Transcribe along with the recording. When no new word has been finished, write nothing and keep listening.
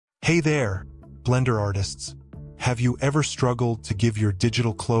Hey there, Blender artists. Have you ever struggled to give your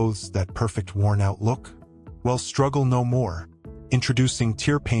digital clothes that perfect worn-out look? Well, struggle no more. Introducing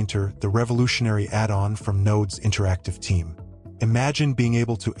Tier Painter, the revolutionary add-on from Node's interactive team. Imagine being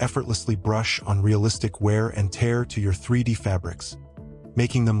able to effortlessly brush on realistic wear and tear to your 3D fabrics,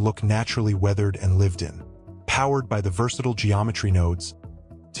 making them look naturally weathered and lived in. Powered by the versatile geometry nodes,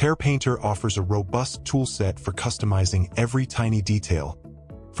 Tier Painter offers a robust toolset for customizing every tiny detail,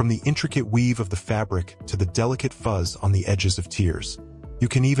 from the intricate weave of the fabric to the delicate fuzz on the edges of tiers. You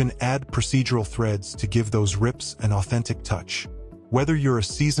can even add procedural threads to give those rips an authentic touch. Whether you're a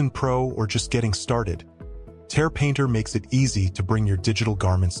seasoned pro or just getting started, Tier Painter makes it easy to bring your digital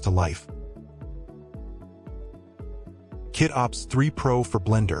garments to life. KitOps 3 Pro for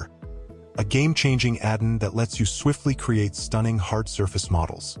Blender, a game-changing add-on that lets you swiftly create stunning hard surface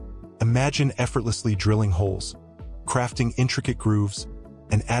models. Imagine effortlessly drilling holes, crafting intricate grooves,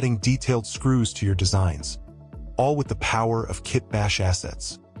 and adding detailed screws to your designs, all with the power of Kit Bash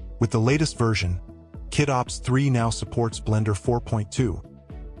assets. With the latest version, KitOps 3 now supports Blender 4.2,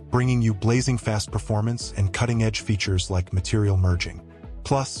 bringing you blazing fast performance and cutting-edge features like material merging.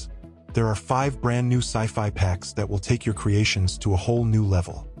 Plus, there are 5 brand new sci-fi packs that will take your creations to a whole new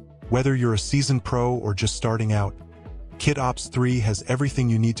level. Whether you're a seasoned pro or just starting out, KitOps 3 has everything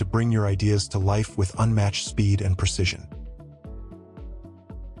you need to bring your ideas to life with unmatched speed and precision.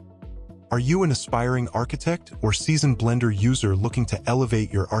 Are you an aspiring architect or seasoned Blender user looking to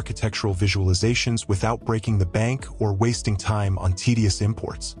elevate your architectural visualizations without breaking the bank or wasting time on tedious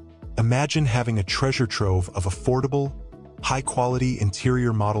imports? Imagine having a treasure trove of affordable, high-quality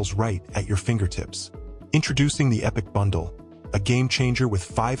interior models right at your fingertips. Introducing the Epic Bundle, a game-changer with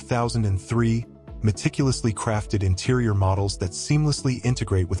 5,003 meticulously crafted interior models that seamlessly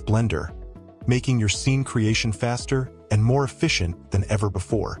integrate with Blender, making your scene creation faster and more efficient than ever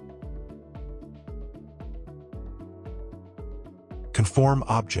before. Conform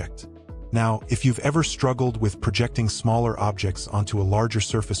Object. Now, if you've ever struggled with projecting smaller objects onto a larger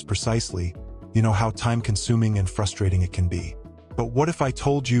surface precisely, you know how time-consuming and frustrating it can be. But what if I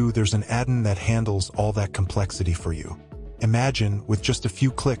told you there's an add-on that handles all that complexity for you? Imagine, with just a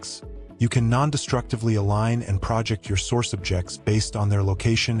few clicks, you can non-destructively align and project your source objects based on their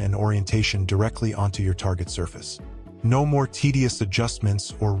location and orientation directly onto your target surface. No more tedious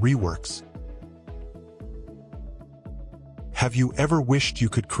adjustments or reworks. Have you ever wished you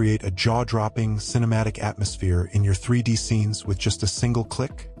could create a jaw-dropping cinematic atmosphere in your 3D scenes with just a single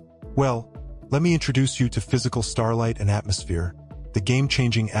click? Well, let me introduce you to Physical Starlight and Atmosphere, the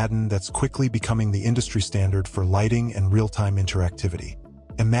game-changing add-on that's quickly becoming the industry standard for lighting and real-time interactivity.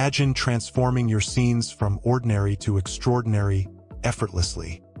 Imagine transforming your scenes from ordinary to extraordinary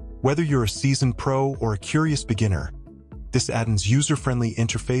effortlessly. Whether you're a seasoned pro or a curious beginner, this add-on's user-friendly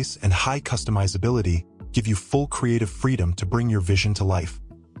interface and high customizability give you full creative freedom to bring your vision to life.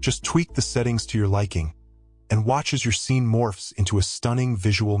 Just tweak the settings to your liking, and watch as your scene morphs into a stunning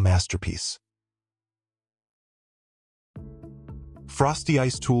visual masterpiece.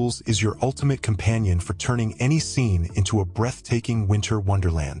 Frostyice Tools is your ultimate companion for turning any scene into a breathtaking winter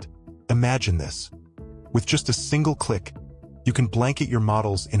wonderland. Imagine this. With just a single click, you can blanket your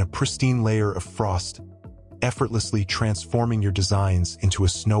models in a pristine layer of frost, effortlessly transforming your designs into a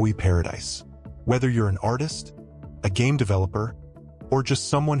snowy paradise. Whether you're an artist, a game developer, or just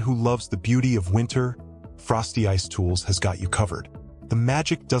someone who loves the beauty of winter, Frostyice Tools has got you covered. The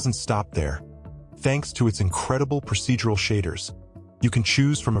magic doesn't stop there. Thanks to its incredible procedural shaders, you can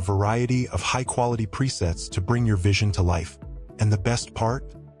choose from a variety of high-quality presets to bring your vision to life. And the best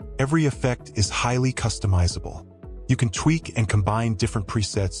part? Every effect is highly customizable. You can tweak and combine different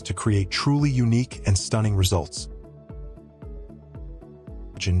presets to create truly unique and stunning results.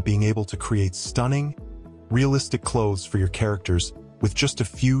 Imagine being able to create stunning, realistic clothes for your characters with just a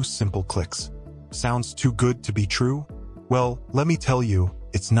few simple clicks. Sounds too good to be true? Well, let me tell you,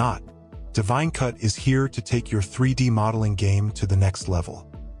 it's not. Divine Cut is here to take your 3D modeling game to the next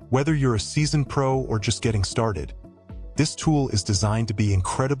level. Whether you're a seasoned pro or just getting started, this tool is designed to be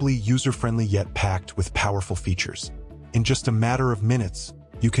incredibly user-friendly yet packed with powerful features. In just a matter of minutes,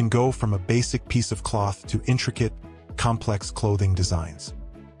 you can go from a basic piece of cloth to intricate, complex clothing designs.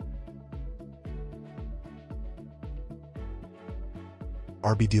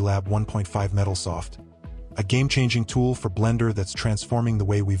 RBDLAB 1.5 METALSOFT, a game-changing tool for Blender that's transforming the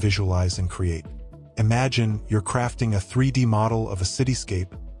way we visualize and create. Imagine you're crafting a 3D model of a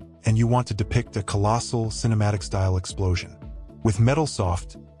cityscape, and you want to depict a colossal cinematic-style explosion. With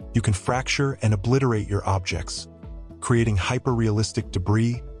METALSOFT, you can fracture and obliterate your objects, creating hyper-realistic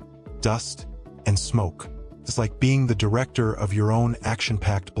debris, dust, and smoke. It's like being the director of your own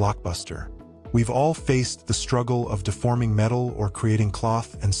action-packed blockbuster. We've all faced the struggle of deforming metal or creating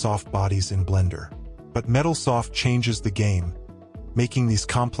cloth and soft bodies in Blender. But METALSOFT changes the game, making these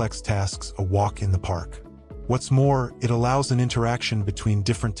complex tasks a walk in the park. What's more, it allows an interaction between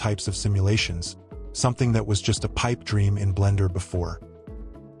different types of simulations, something that was just a pipe dream in Blender before.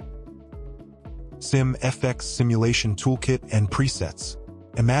 SimFx Simulation Toolkit and Presets.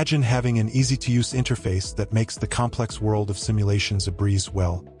 Imagine having an easy-to-use interface that makes the complex world of simulations a breeze.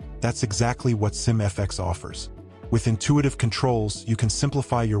 Well, that's exactly what SimFx offers. With intuitive controls, you can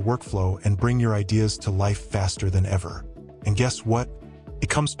simplify your workflow and bring your ideas to life faster than ever. And guess what? It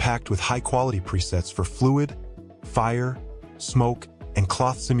comes packed with high-quality presets for fluid, fire, smoke, and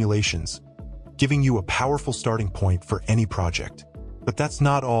cloth simulations, giving you a powerful starting point for any project. But that's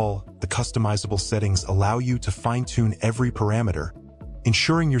not all. The customizable settings allow you to fine-tune every parameter,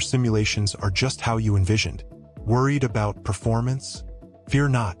 ensuring your simulations are just how you envisioned. Worried about performance? Fear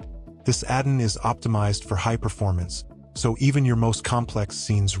not. This add-on is optimized for high performance, so even your most complex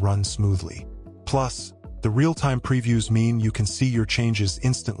scenes run smoothly. Plus, the real-time previews mean you can see your changes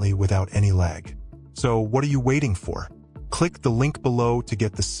instantly without any lag. So what are you waiting for? Click the link below to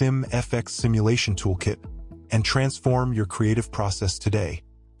get the SimFx Simulation Toolkit and transform your creative process today.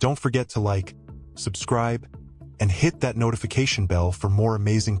 Don't forget to like, subscribe, and hit that notification bell for more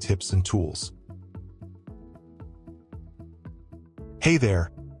amazing tips and tools. Hey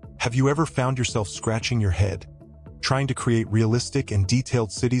there! Have you ever found yourself scratching your head, trying to create realistic and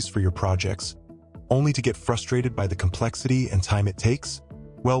detailed cities for your projects, only to get frustrated by the complexity and time it takes?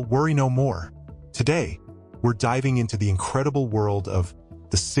 Well, worry no more. Today, we're diving into the incredible world of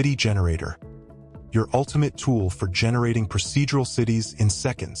the City Generator, your ultimate tool for generating procedural cities in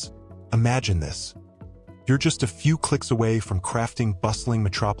seconds. Imagine this. You're just a few clicks away from crafting bustling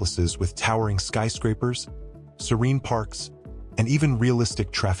metropolises with towering skyscrapers, serene parks, and even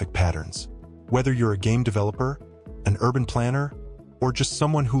realistic traffic patterns. Whether you're a game developer, an urban planner, or just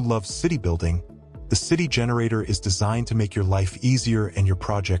someone who loves city building, the City Generator is designed to make your life easier and your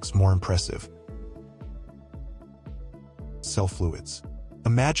projects more impressive. Cell fluids.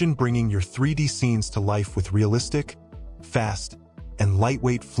 Imagine bringing your 3D scenes to life with realistic, fast, and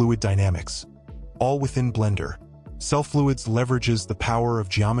lightweight fluid dynamics, all within Blender. Cell Fluids leverages the power of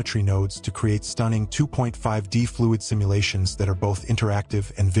geometry nodes to create stunning 2.5D fluid simulations that are both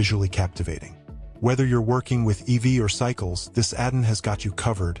interactive and visually captivating. Whether you're working with EV or cycles, this add-on has got you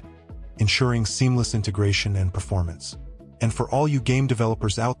covered, ensuring seamless integration and performance. And for all you game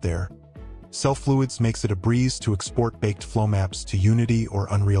developers out there, Cell Fluids makes it a breeze to export baked flow maps to Unity or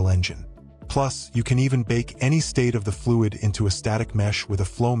Unreal Engine. Plus, you can even bake any state of the fluid into a static mesh with a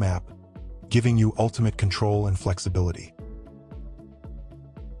flow map, giving you ultimate control and flexibility.